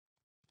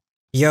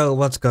Yo,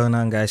 what's going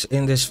on guys?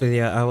 In this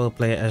video I will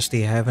play as the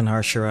Heaven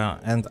Hashira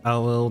and I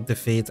will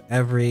defeat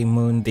every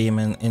moon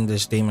demon in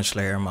this Demon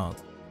Slayer mod.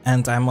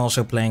 And I'm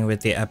also playing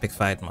with the epic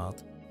fight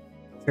mod.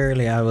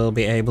 Surely I will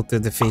be able to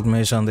defeat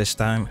Muzan this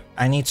time.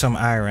 I need some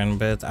iron,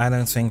 but I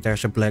don't think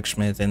there's a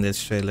blacksmith in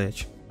this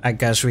village. I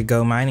guess we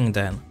go mining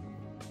then.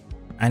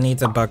 I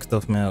need a bucket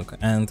of milk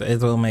and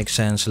it will make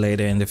sense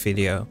later in the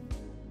video.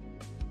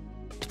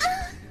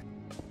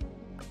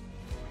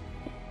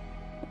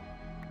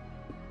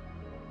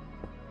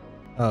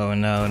 Oh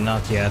no,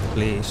 not yet,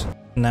 please.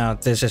 Now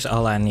this is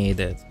all I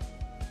needed.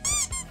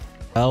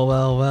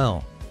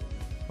 Well.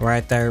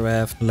 Right there we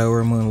have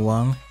Lower Moon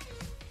 1.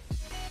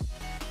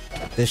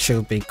 This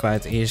should be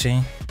quite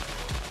easy.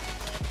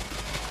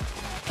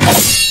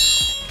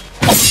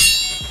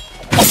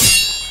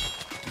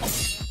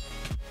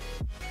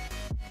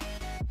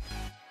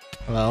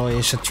 Well,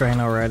 he's a train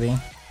already.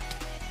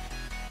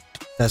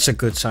 That's a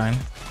good sign.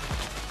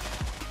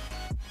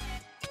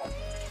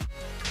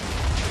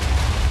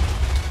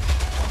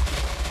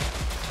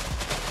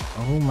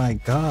 Oh my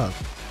god.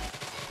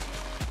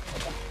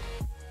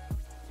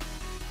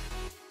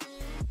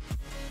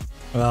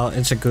 Well,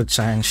 it's a good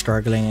sign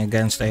struggling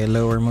against a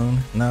lower moon,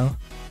 no?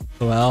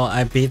 Well,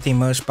 I beat the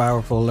most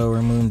powerful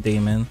lower moon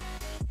demon.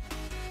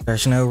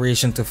 There's no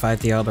reason to fight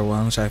the other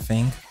ones, I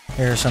think.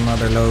 Here's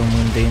another lower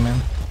moon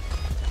demon.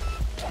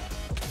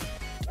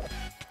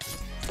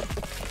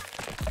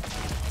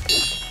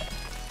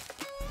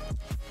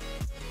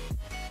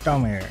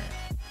 Come here.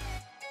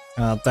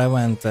 Well, that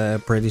went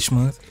pretty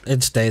smooth.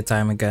 It's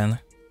daytime again.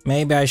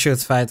 Maybe I should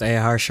fight a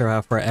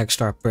Hashira for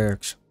extra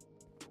perks.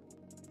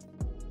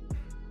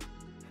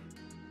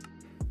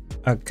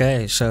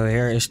 Okay, so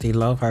here is the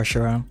Love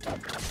Hashira.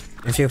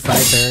 If you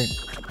fight her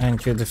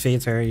and you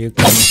defeat her, you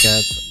can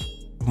get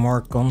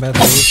more combat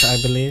reach,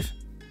 I believe.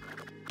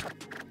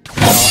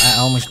 Well, I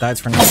almost died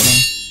for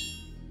nothing.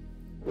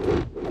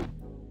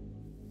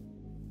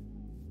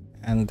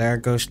 And there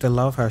goes the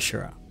Love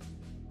Hashira.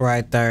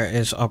 Right there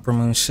is Upper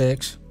Moon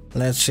 6.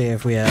 Let's see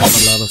if we have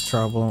a lot of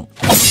trouble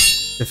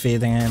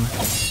defeating him.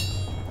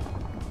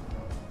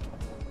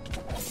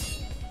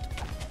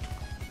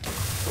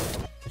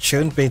 It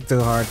shouldn't be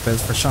too hard, but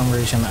for some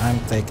reason I'm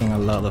taking a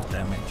lot of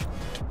damage.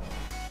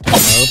 I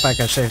hope I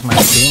can save my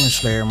Demon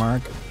Slayer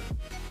mark.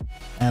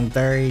 And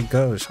there he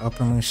goes,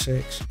 Upper Moon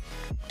 6.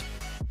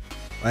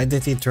 Why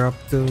did he drop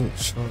 2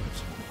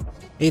 swords?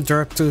 He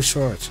dropped 2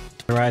 swords.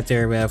 Right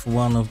here we have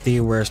one of the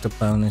worst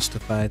opponents to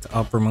fight,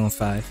 Upper Moon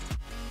 5.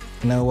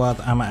 You know what,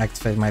 I'ma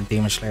activate my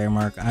Demon Slayer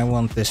mark. I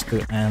want this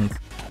to end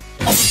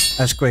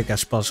as quick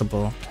as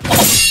possible.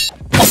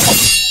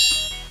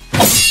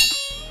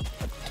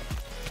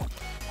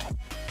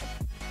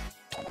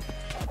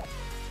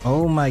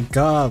 Oh my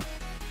god,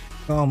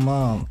 come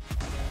on.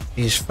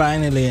 He's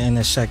finally in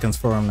his second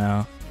form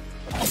now.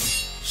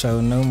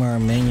 So no more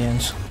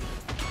minions.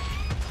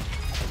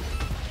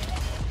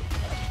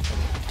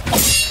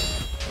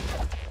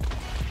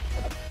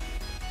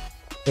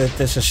 But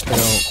this is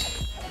still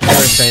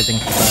irritating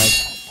to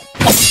fight.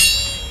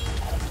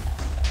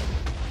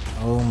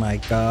 Oh my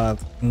god,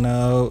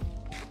 no.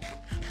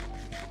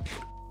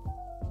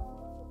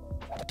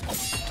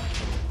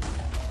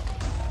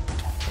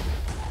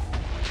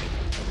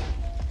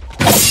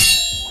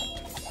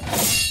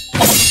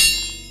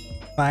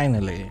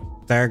 Finally,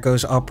 there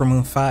goes Upper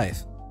Moon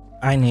 5.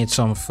 I need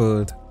some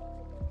food.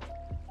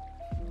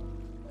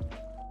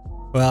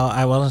 Well,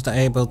 I wasn't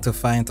able to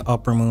find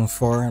Upper Moon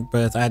 4,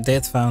 but I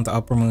did find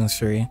Upper Moon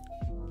 3.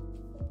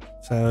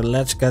 So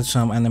let's get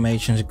some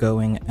animations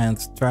going and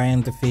try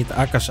and defeat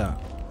Akasa.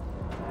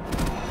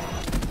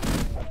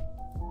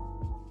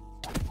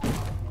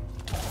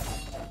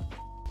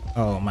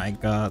 Oh my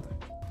god.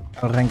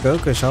 Oh,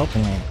 Rengoku is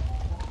helping me.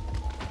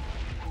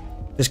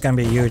 This can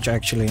be huge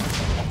actually.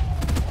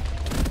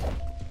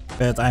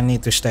 But I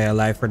need to stay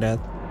alive for that.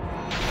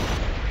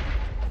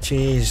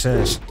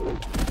 Jesus.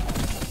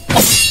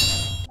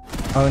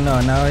 Oh no,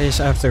 now he's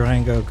after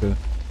Rengoku.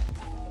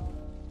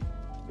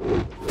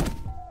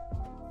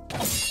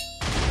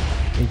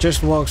 He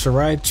just walks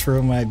right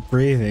through my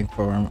breathing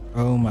form.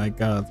 Oh my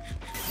god.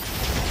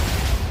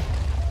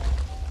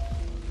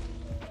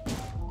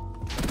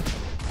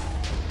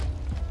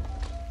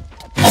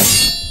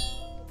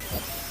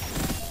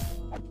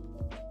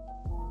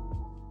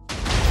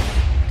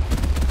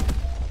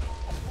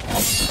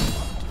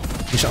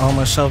 He's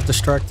almost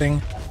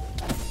self-destructing.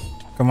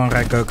 Come on,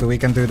 Rengoku, we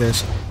can do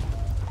this.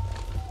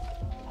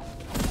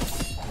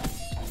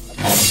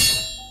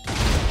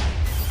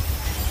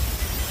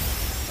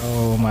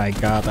 Oh my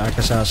god,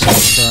 Akasa is so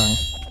strong.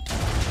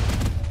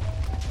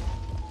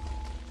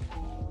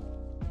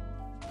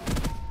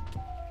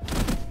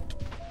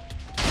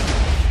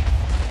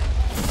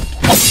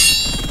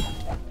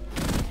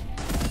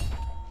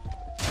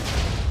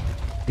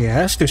 He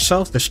has to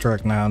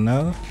self-destruct now,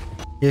 no?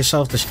 He's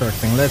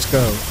self-destructing, let's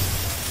go.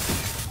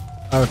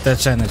 Oh,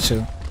 that's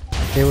Zenitsu.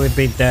 He would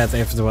be dead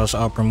if it was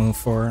Upper Moon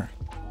 4.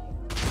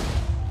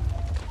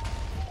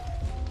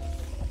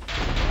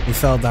 He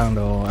fell down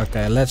the hole.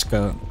 Okay, let's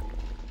go.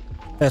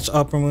 That's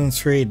Upper Moon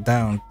 3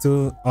 down,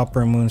 2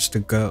 Upper Moons to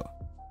go.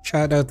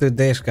 Shout out to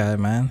this guy,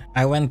 man.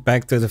 I went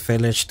back to the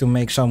village to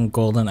make some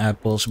golden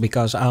apples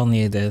because I'll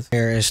need it.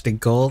 Here is the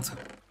gold.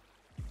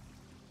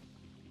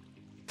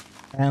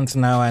 And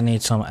now I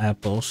need some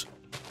apples.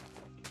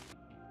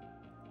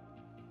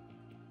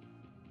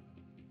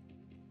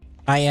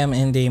 I am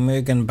in the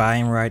Mugen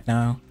biome right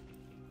now.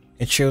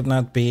 It should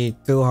not be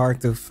too hard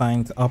to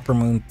find Upper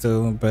Moon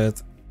 2, but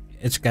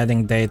it's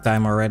getting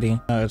daytime already.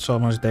 No, it's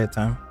almost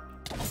daytime.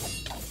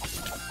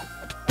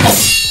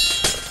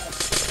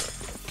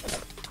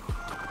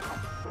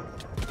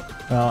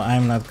 Well,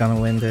 I'm not gonna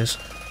win this.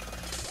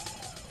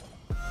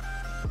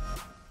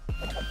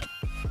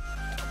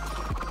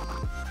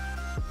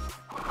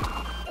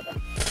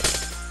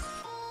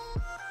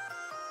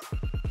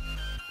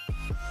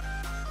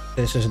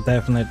 This is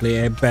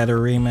definitely a better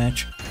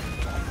rematch.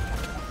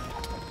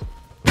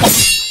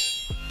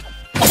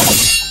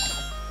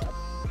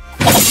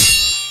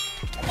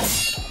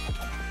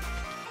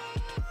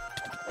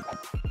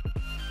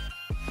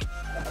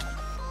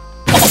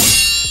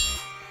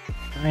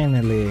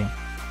 Finally.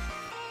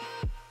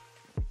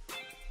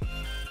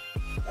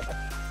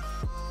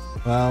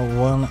 Well,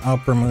 1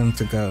 Upper Moon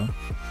to go.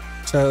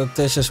 So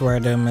this is where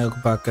the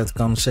milk bucket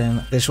comes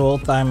in. This whole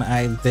time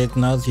I did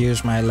not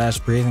use my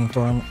last breathing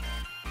form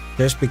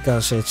just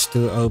because it's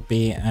too OP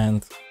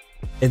and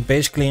it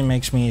basically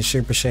makes me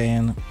Super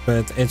Saiyan,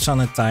 but it's on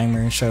a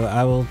timer, so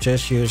I will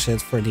just use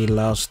it for the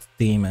last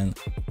demon.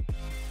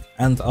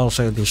 And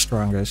also the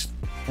strongest.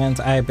 And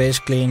I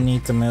basically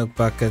need the milk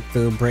bucket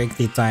to break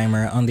the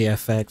timer on the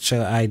effect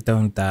so I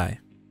don't die.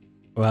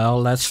 Well,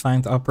 let's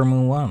find Upper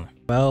Moon 1.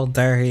 Well,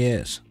 there he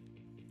is.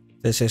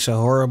 This is a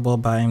horrible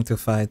biome to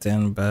fight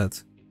in,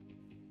 but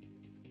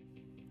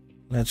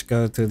let's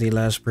go to the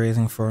last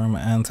breathing form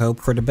and hope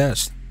for the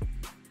best.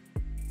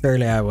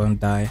 Surely I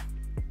won't die.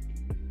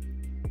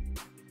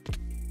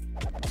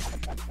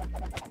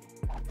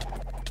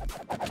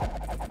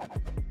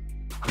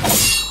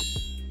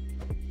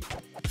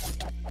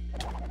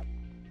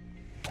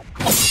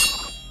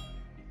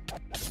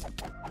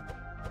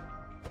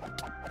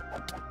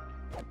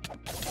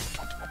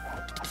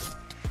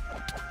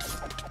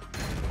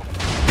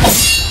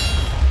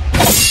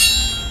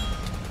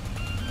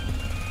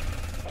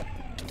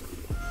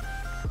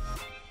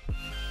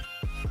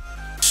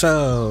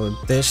 So,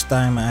 this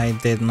time I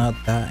did not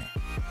die.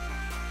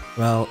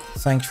 Well,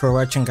 thanks for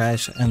watching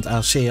guys, and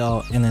I'll see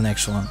y'all in the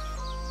next one.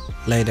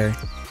 Later.